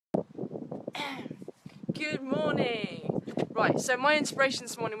Good morning. Right, so my inspiration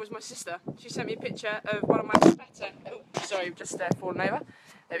this morning was my sister. She sent me a picture of one of my spatter. Oh, sorry, just fallen over.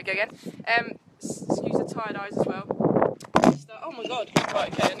 There we go again. Excuse the tired eyes as well. Oh my god.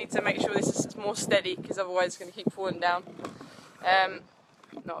 Right, okay, I need to make sure this is more steady because otherwise it's going to keep falling down.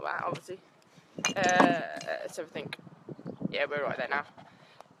 Not that, obviously. Let's have a think. Yeah, we're right there now.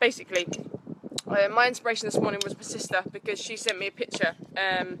 Basically, my inspiration this morning was my sister because she sent me a picture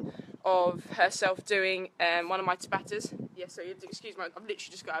of herself doing one of my Tabatas. Yeah, so excuse me, I've literally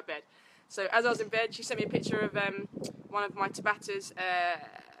just got out of bed. So as I was in bed, she sent me a picture of one of my Tabatas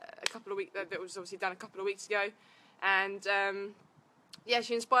a couple of weeks that was obviously done a couple of weeks ago, and yeah,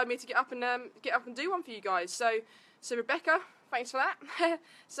 she inspired me to get up and do one for you guys. So Rebecca, thanks for that.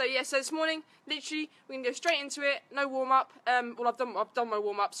 So yeah, so this morning, literally, we can go straight into it. No warm up. Well, I've done my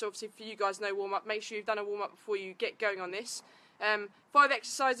warm up. So obviously, for you guys, no warm up. Make sure you've done a warm up before you get going on this. 5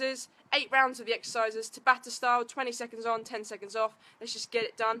 exercises, 8 rounds of the exercises, Tabata style. 20 seconds on, 10 seconds off. Let's just get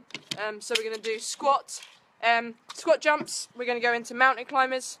it done. So we're going to do squat jumps. We're going to go into mountain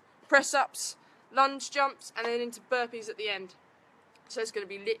climbers, press ups, lunge jumps, and then into burpees at the end. So it's going to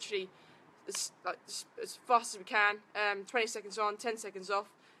be literally as fast as we can, 20 seconds on, 10 seconds off,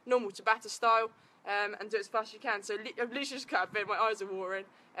 normal Tabata style, and do it as fast as you can. So I've literally just got out of bed, my eyes are watering.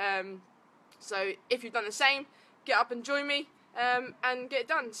 So if you've done the same, get up and join me and get it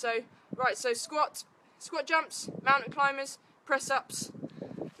done. So right, so squat jumps, mountain climbers, press ups,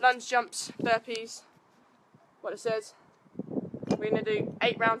 lunge jumps, burpees, what it says. We're going to do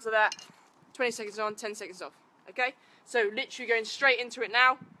 8 rounds of that, 20 seconds on, 10 seconds off. Okay, so literally going straight into it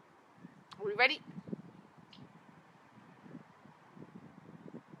now. Are we ready?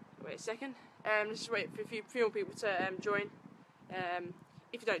 Wait a second. Let's just wait for a few more people to join.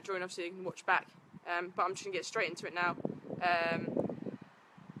 If you don't join, obviously you can watch back. But I'm just going to get straight into it now.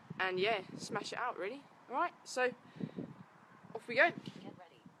 And yeah, smash it out, really. Alright, so off we go. Get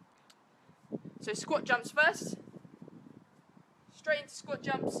ready. So squat jumps first. Straight into squat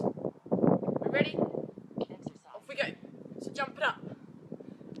jumps. We ready? Exercise. Off we go. So jump it up.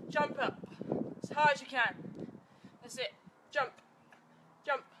 Jump up. As high as you can. That's it. Jump.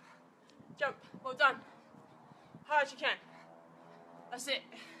 Jump. Jump. Well done. High as you can. That's it.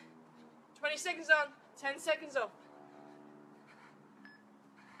 20 seconds on, 10 seconds off.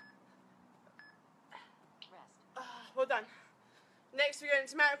 Rest. Well done. Next we go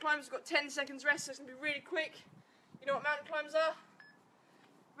into mountain climbers. We've got 10 seconds rest, so it's going to be really quick. You know what mountain climbers are?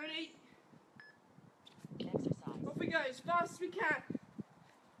 Ready? Exercise. Off we go, as fast as we can.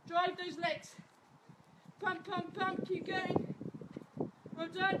 Drive those legs. Pump, pump, pump, keep going. Well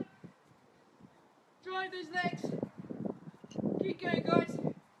done. Drive those legs. Keep going, guys.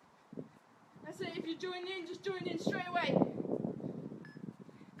 That's it, if you join in, just join in straight away.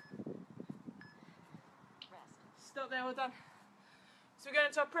 Rest. Stop there, well done. So we're going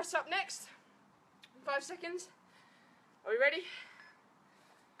into our press up next. In 5 seconds. Are we ready?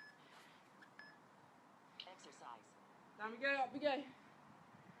 Exercise. Down we go, up we go.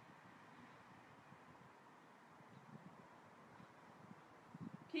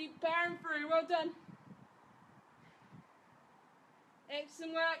 Keep powering through, well done.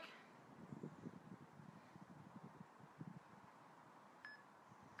 Excellent work.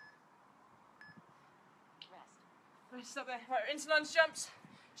 Rest. Stop there. Right, into lunge jumps.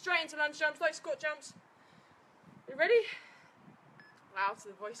 Straight into lunge jumps, like squat jumps. You ready? Loud to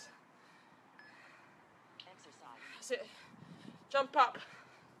the voice. Exercise. That's it. Jump up.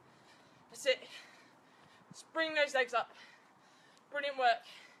 That's it. Just bring those legs up. Brilliant work.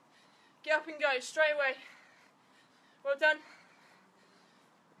 Get up and go straight away. Well done.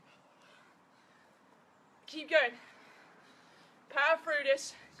 Keep going. Power through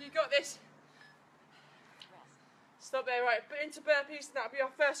this. You got this. Rest. Stop there, right, but into burpees, and that'll be our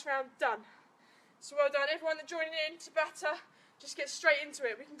first round done. So well done, everyone that joining in, Tabata, just get straight into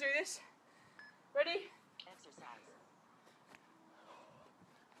it, we can do this. Ready? Exercise.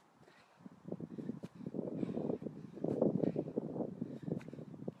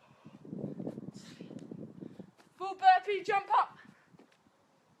 Full burpee, jump up.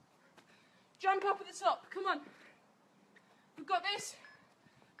 Jump up at the top, come on. We've got this.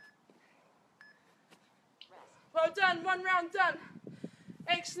 Rest. Well done, 1 round done.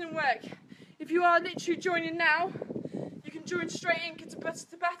 Excellent work. If you are literally joining now, you can join straight in because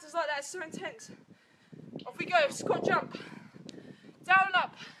Tabatas like that is so intense. Off we go, squat jump. Down and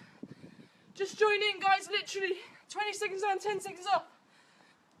up. Just join in, guys, literally. 20 seconds on, 10 seconds off.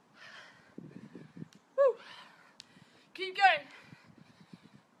 Woo. Keep going.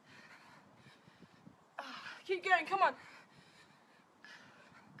 Keep going, come on.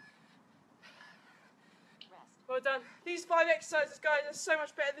 Well done. These 5 exercises, guys, are so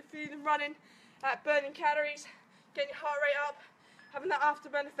much better for you than running at burning calories, getting your heart rate up, having that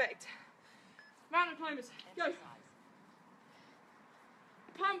afterburn effect. Mountain climbers, go. Exercise.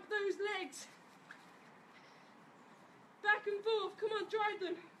 Pump those legs. Back and forth, come on, drive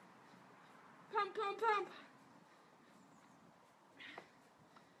them. Pump, pump, pump.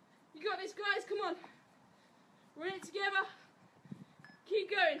 You got this, guys, come on. We're in it together. Keep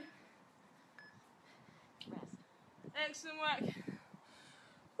going. Rest. Excellent work.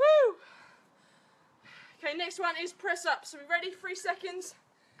 Woo! Okay, next one is press up. So we're ready, 3 seconds.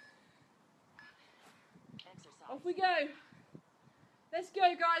 Exercise. Off we go. Let's go,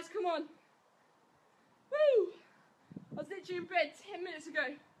 guys, come on. Woo! I was literally in bed 10 minutes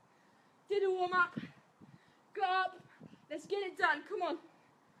ago. Did a warm up. Got up. Let's get it done, come on.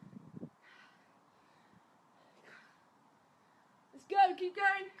 Let's go, keep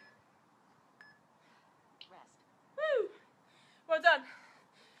going. Rest. Woo! Well done.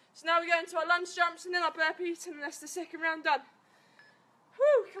 So now we go into our lunge jumps and then our burpees, and that's the second round done.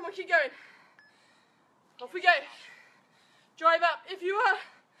 Woo! Come on, keep going. Off we go. Drive up if you are.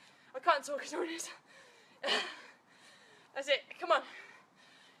 I can't talk as already. That's it. Come on.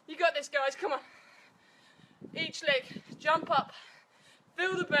 You got this, guys. Come on. Each leg. Jump up.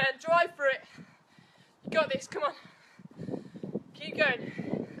 Feel the burn. Drive through it. You got this. Come on. Keep going.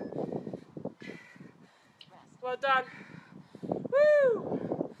 Rest. Well done.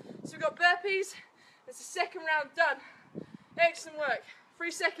 Woo! So we've got burpees. That's the second round done. Excellent work.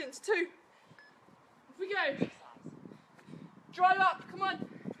 3 seconds. 2. Off we go. Exercise. Drive up. Come on.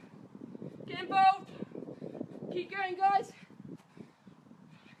 Get involved. Keep going, guys.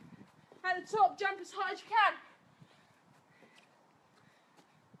 At the top, jump as high as you can.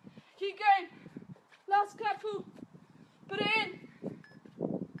 Keep going. Last couple. Put it in.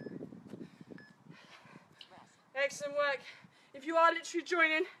 Rest. Excellent work. If you are literally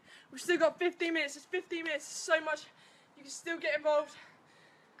joining, we've still got 15 minutes. It's 15 minutes. So much. You can still get involved.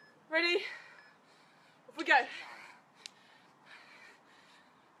 Ready? Off we go.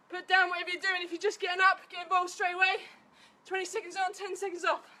 Put down whatever you're doing. If you're just getting up, get involved straight away. 20 seconds on, 10 seconds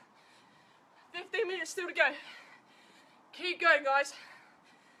off. 15 minutes still to go. Keep going, guys.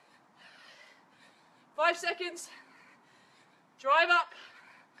 5 seconds. Drive up.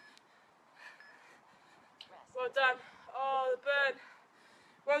 Rest. Well done. Oh, the burn.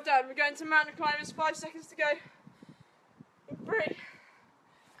 Well done. We're going to mountain climbers. 5 seconds to go. 3.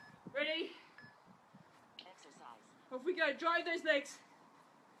 Ready? Exercise. Off we go. Drive those legs.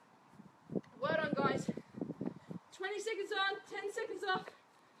 Well done, guys. 20 seconds on, 10 seconds off.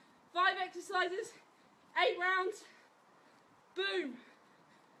 5 exercises, 8 rounds. Boom.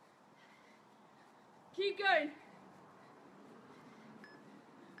 Keep going.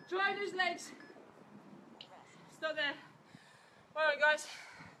 Drive those legs. Rest. Stop there. Well done, guys.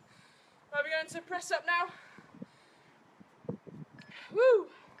 Right, we're going to press up now. Woo.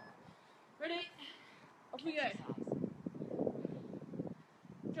 Ready? Off we go. Exercise.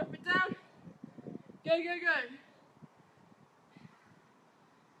 Drop it down. Go, go, go.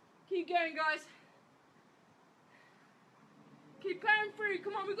 Keep going, guys. Keep powering through.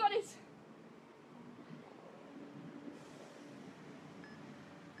 Come on, we got this.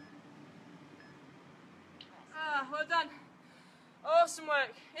 Ah, well done. Awesome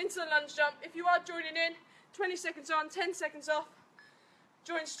work. Into the lunge jump. If you are joining in, 20 seconds on, 10 seconds off.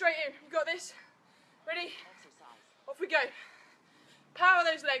 Join straight in. You got this? Ready? Exercise. Off we go. Power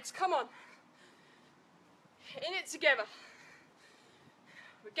those legs. Come on. In it together.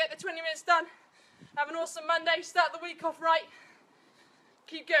 We get the 20 minutes done. Have an awesome Monday. Start the week off right.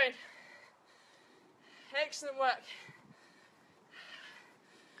 Keep going. Excellent work.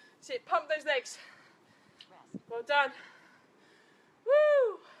 That's it. Pump those legs. Rest. Well done.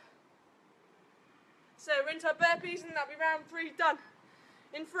 Woo! So we're into our burpees and that'll be round 3 done.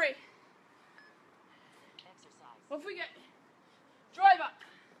 In 3. Exercise. Off we go. Drive up.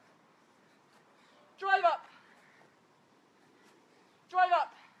 Drive up. Drive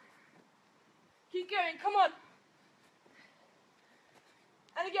up. Keep going, come on.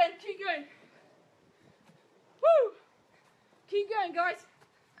 And again, keep going. Woo! Keep going, guys.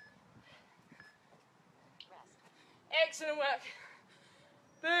 Rest. Excellent work.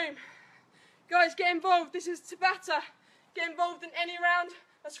 Boom. Guys, get involved. This is Tabata. Get involved in any round.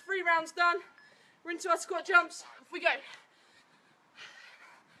 That's 3 rounds done. We're into our squat jumps. Off we go.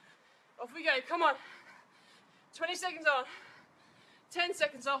 Off we go, come on. 20 seconds on. 10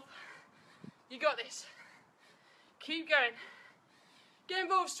 seconds off. You got this. Keep going. Get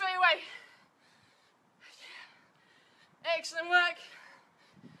involved straight away. Excellent work.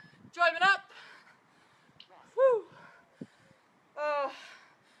 Driving up. Rest. Woo.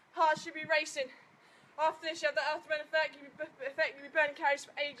 should be racing. After this, you have that afterburn effect. You'll be burning calories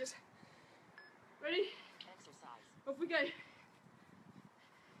for ages. Ready? Exercise. Off we go.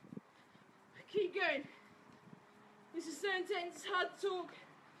 Keep going. This is so intense, it's hard to talk.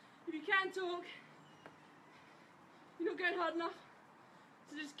 If you can talk, you're not going hard enough.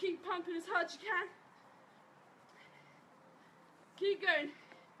 So just keep pumping as hard as you can. Keep going.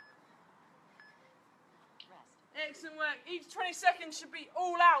 Rest. Excellent work. Each 20 seconds should be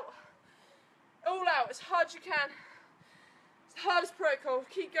all out. All out, as hard as you can. It's the hardest protocol.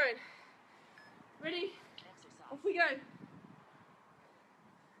 Keep going. Ready? Exercise. Off we go.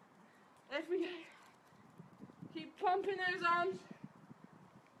 Off we go. Keep pumping those arms.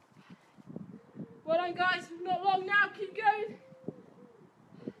 Well done, guys. Not long now. Keep going.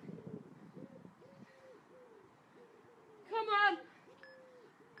 Come on.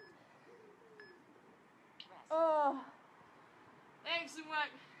 Rest. Oh. Excellent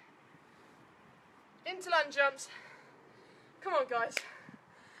work. Into lunge jumps. Come on, guys.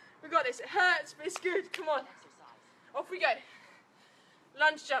 We got this. It hurts, but it's good. Come on. Exercise. Off we go.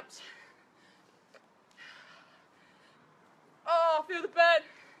 Lunge jumps. Oh, I feel the burn.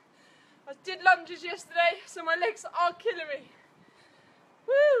 I did lunges yesterday, so my legs are killing me.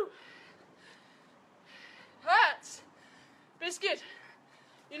 Woo! Hurts. But it's good.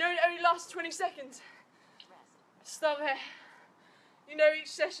 You know it only lasts 20 seconds. Rest. Stop there. You know each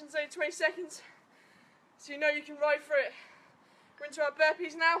session's only 20 seconds. So you know you can ride through it. We're into our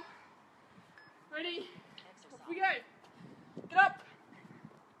burpees now. Ready? Exercise. Off we go. Get up.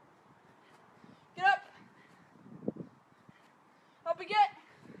 Get up. Up we get.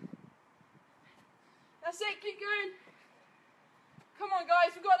 That's it, keep going. Come on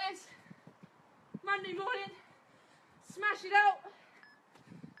guys, we've got this. Monday morning. Smash it out.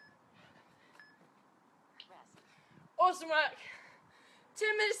 Rest. Awesome work.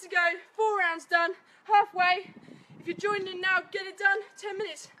 10 minutes to go, 4 rounds done, halfway. If you're joining in now, get it done, 10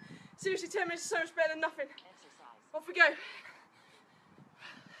 minutes. Seriously, 10 minutes is so much better than nothing. Exercise. Off we go.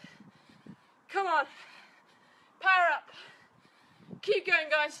 Come on. Power up. Keep going,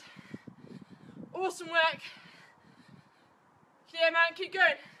 guys. Awesome work. Yeah, man, keep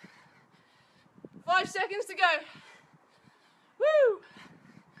going. 5 seconds to go. Woo!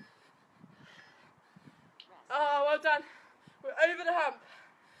 Rest. Oh, well done. We're over the hump.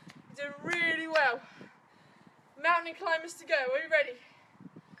 You're doing really well. Mountain climbers to go. Are you ready?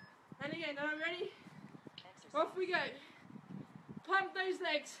 And again, are you ready? Exercise. Off we go. Pump those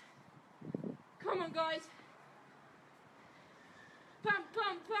legs. Come on, guys. Pump,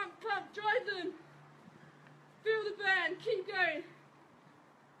 pump, pump, pump. Drive them. Feel the burn. Keep going.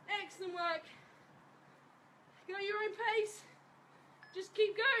 Excellent work. Go at your own pace. Just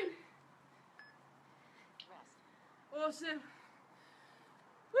keep going. Rest. Awesome.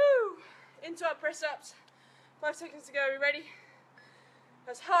 Woo! Into our press ups. 5 seconds to go. Are we ready?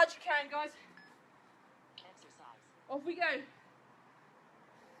 As hard as you can, guys. Exercise. Off we go.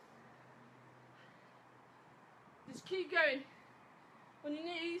 Just keep going. On your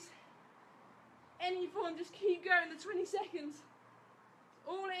knees. Any form, just keep going the 20 seconds.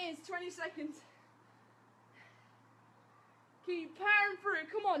 All it is, 20 seconds. Keep powering through,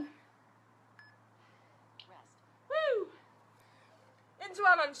 come on. Rest. Woo! Into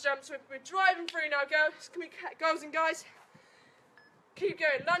our lunge jumps, we're driving through now, girls and guys. Keep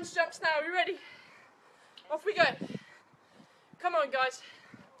going, lunge jumps now, are we ready? Off we go. Come on, guys.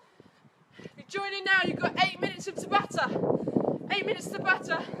 If you're joining now, you've got 8 minutes of Tabata. 8 minutes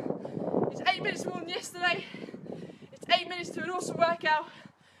Tabata. It's 8 minutes more than yesterday. It's 8 minutes to an awesome workout.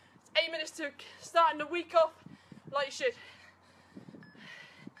 It's 8 minutes to starting the week off like you should.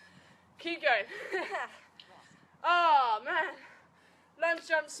 Keep going. Oh man. Lunge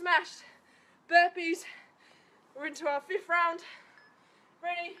jump smashed. Burpees. We're into our 5th round.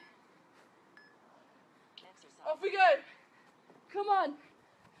 Ready? Exercise. Off we go. Come on.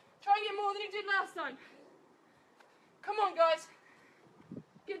 Try and get more than you did last time. Come on, guys.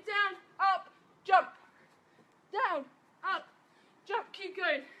 Get down, up, jump. Down, up, jump. Keep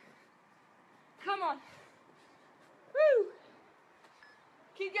going. Come on. Woo.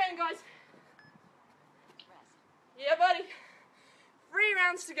 Keep going, guys. Rest. Yeah, buddy. 3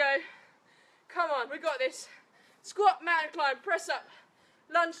 rounds to go. Come on, we got this. Squat, mountain climb, press up,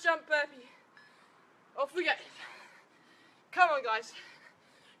 lunge, jump, burpee. Off we go. Come on, guys.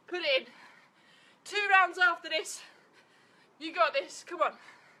 Put it in. 2 rounds after this. You got this. Come on.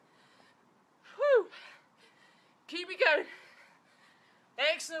 Woo. Keep it going.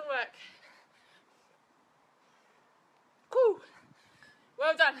 Excellent work. Woo.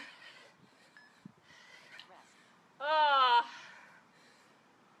 Well done. Rest. Ah.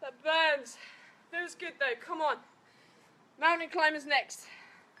 That burn though, come on. Mountain climbers next.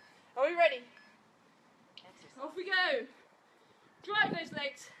 Are we ready? Exercise. Off we go. Drive those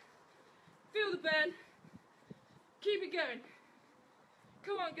legs. Feel the burn. Keep it going.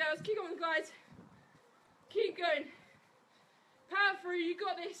 Come on, girls. Keep on, guys. Keep going. Power through. You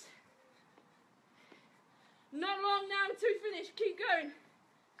got this. Not long now until we finish. Keep going.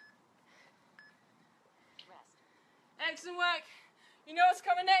 Rest. Excellent work. You know what's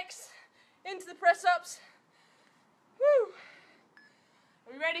coming next? Into the press-ups. Woo!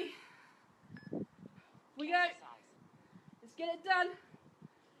 Are we ready? We go. Exercise. Let's get it done.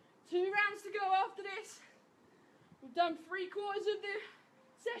 2 rounds to go after this. We've done 3/4 of the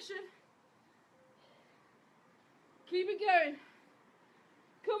session. Keep it going.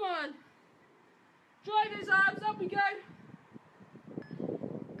 Come on. Drive those arms, up we go.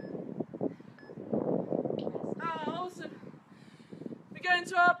 Oh, awesome. We go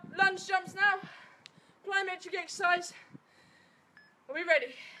into our lunge jumps now. Plyometric exercise. Are we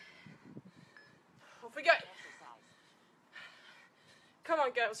ready? Off we go. Exercise. Come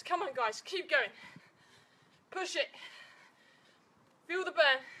on, girls. Come on, guys. Keep going. Push it. Feel the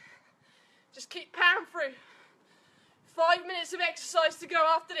burn. Just keep powering through. 5 minutes of exercise to go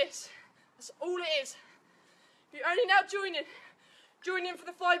after this. That's all it is. If you're only now join in for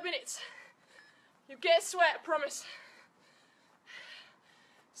the 5 minutes. You'll get a sweat, I promise.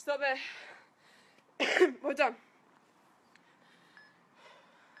 Stop there. Well done.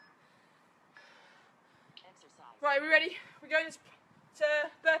 Exercise. Right, are we ready? We're going to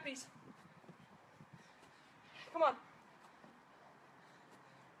burpees. Come on.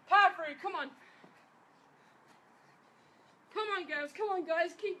 Power through, come on. Come on, girls, come on,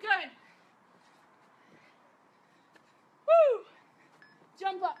 guys, keep going. Woo!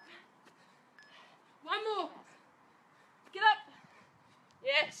 Jump up. One more. Get up.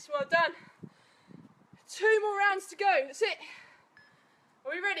 Yes, well done. 2 more rounds to go, that's it.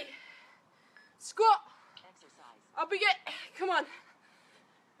 Are we ready? Squat. Exercise. Up we get. Come on.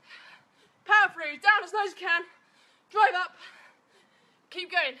 Power through, down as low as you can. Drive up.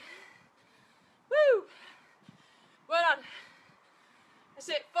 Keep going. Woo! Well done. That's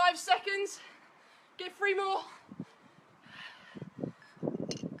it, 5 seconds. Get 3 more.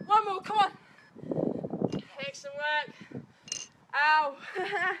 1 more, come on. Excellent work. Ow.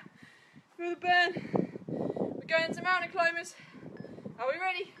 Feel the burn. We're going into mountain climbers. Are we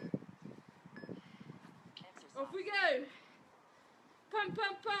ready? Exercise. Off we go. Pump,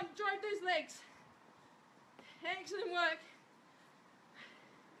 pump, pump. Drive those legs. Excellent work.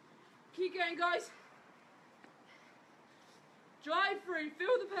 Keep going, guys. Drive through.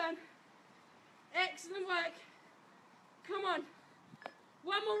 Feel the burn. Excellent work. Come on.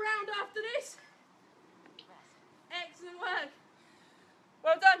 1 more round after this. Rest. Excellent work.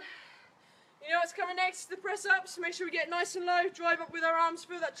 Well done. You know what's coming next? The press-ups. Make sure we get nice and low. Drive up with our arms.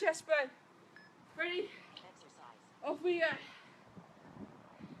 Feel that chest burn. Ready? Exercise. Off we go.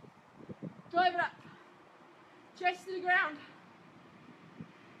 Drive it up. Chest to the ground.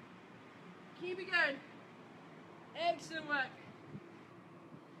 Keep it going. Excellent work.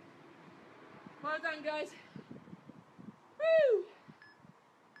 Well done, guys. Woo!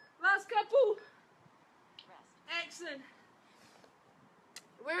 Last couple. Rest. Excellent.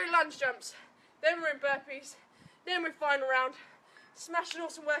 We're in lunge jumps, then we're in burpees, then we're final round. Smash an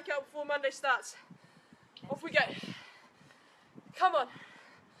awesome workout before Monday starts. Off we go. Come on.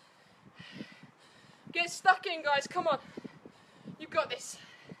 Get stuck in, guys, come on. You've got this.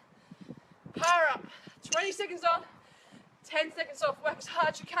 Power up. 20 seconds on, 10 seconds off. Work as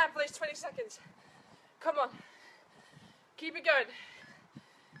hard as you can for those 20 seconds. Come on. Keep it going.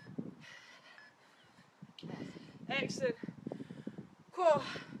 Excellent. Cool.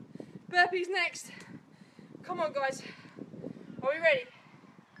 Burpees next. Come on, guys. Are we ready?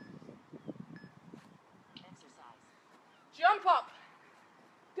 Exercise. Jump up.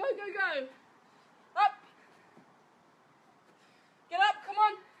 Go, go, go. Up. Get up, come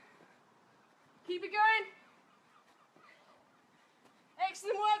on. Keep it going.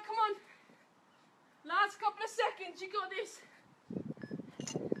 Excellent work, come on. Last couple of seconds, you got this.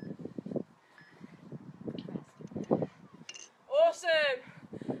 Awesome.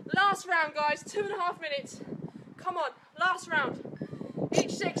 Last round, guys, 2.5 minutes. Come on, last round.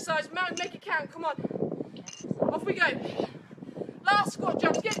 Each exercise, make it count, come on. Off we go. Last squat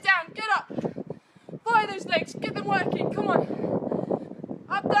jumps, get down, get up. Fire those legs, get them working, come on.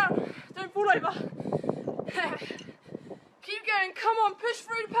 Up, down, don't fall over. Keep going, come on, push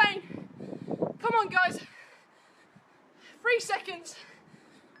through the pain. Come on, guys. 3 seconds.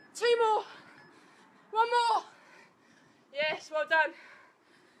 2 more. 1 more. Yes, well done.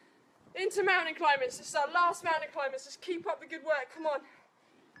 into mountain climbers. This is our last mountain climbers. Just keep up the good work. Come on.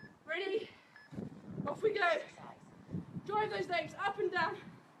 Ready? Off we go. Drive those legs up and down.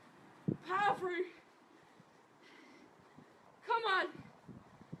 Power through. Come on.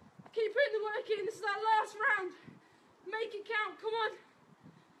 Keep putting the work in. This is our last round. Make it count. Come on.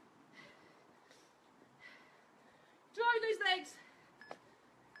 Drive those legs.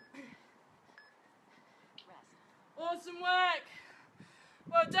 Awesome work.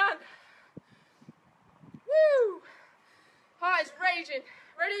 Well done. Woo! Heart is raging.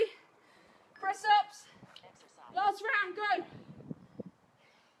 Ready? Press ups. Last round, go.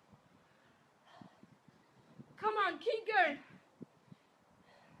 Come on, keep going.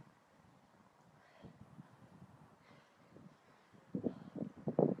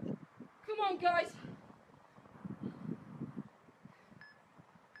 Come on, guys.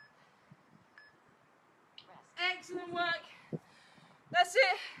 Excellent work. That's it.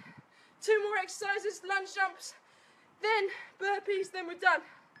 2 more exercises, lunge jumps, then burpees, then we're done.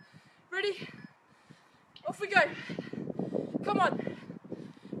 Ready? Off we go. Come on.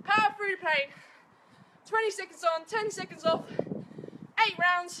 Power through the pain. 20 seconds on, 10 seconds off. 8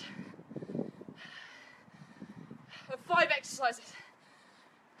 rounds of 5 exercises.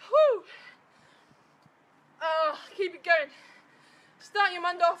 Whew. Oh, keep it going. Start your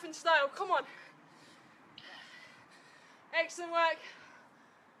Monday off in style. Come on. Excellent work.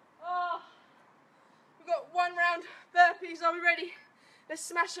 Oh, we've got 1 round burpees. Are we ready? Let's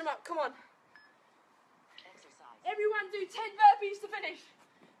smash them up. Come on. Everyone do 10 burpees to finish.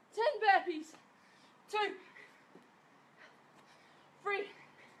 10 burpees. 2, 3,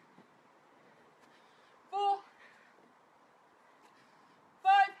 4,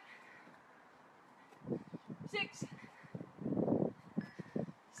 5, 6,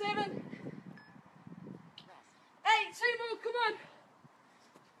 7, 8. 2 more. Come on.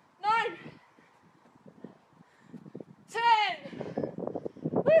 9, 10.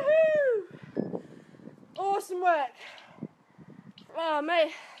 Woohoo! Awesome work. Oh,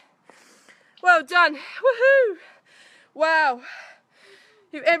 mate. Well done. Woohoo! Wow.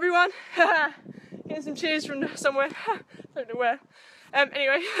 Everyone, getting some cheers from somewhere. Don't know where.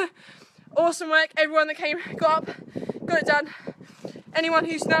 Anyway, awesome work. Everyone that came, got up, got it done. Anyone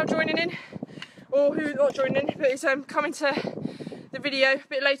who's now joining in, or who's not joining in, but is coming to the video a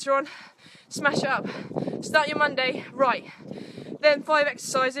bit later on, smash it up. Start your Monday right. Then 5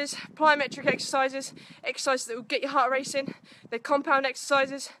 exercises, plyometric exercises, exercises that will get your heart racing. They're compound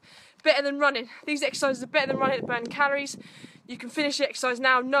exercises, better than running. These exercises are better than running at burning calories. You can finish the exercise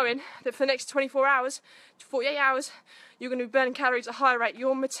now knowing that for the next 24 hours to 48 hours, you're going to be burning calories at a higher rate.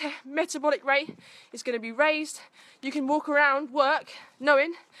 Your metabolic rate is going to be raised. You can walk around work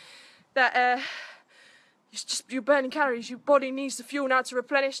knowing that you're burning calories. Your body needs the fuel now to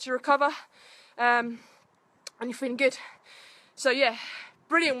replenish, to recover, and you're feeling good. So yeah,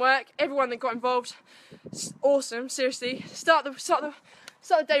 brilliant work. Everyone that got involved, it's awesome. Seriously, start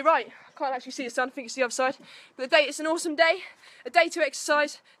the day right. I can't actually see the sun. I think it's the other side. But the day, it's an awesome day. A day to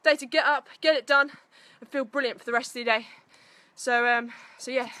exercise, a day to get up, get it done, and feel brilliant for the rest of the day. So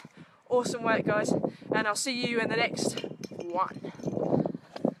yeah, awesome work, guys. And I'll see you in the next one.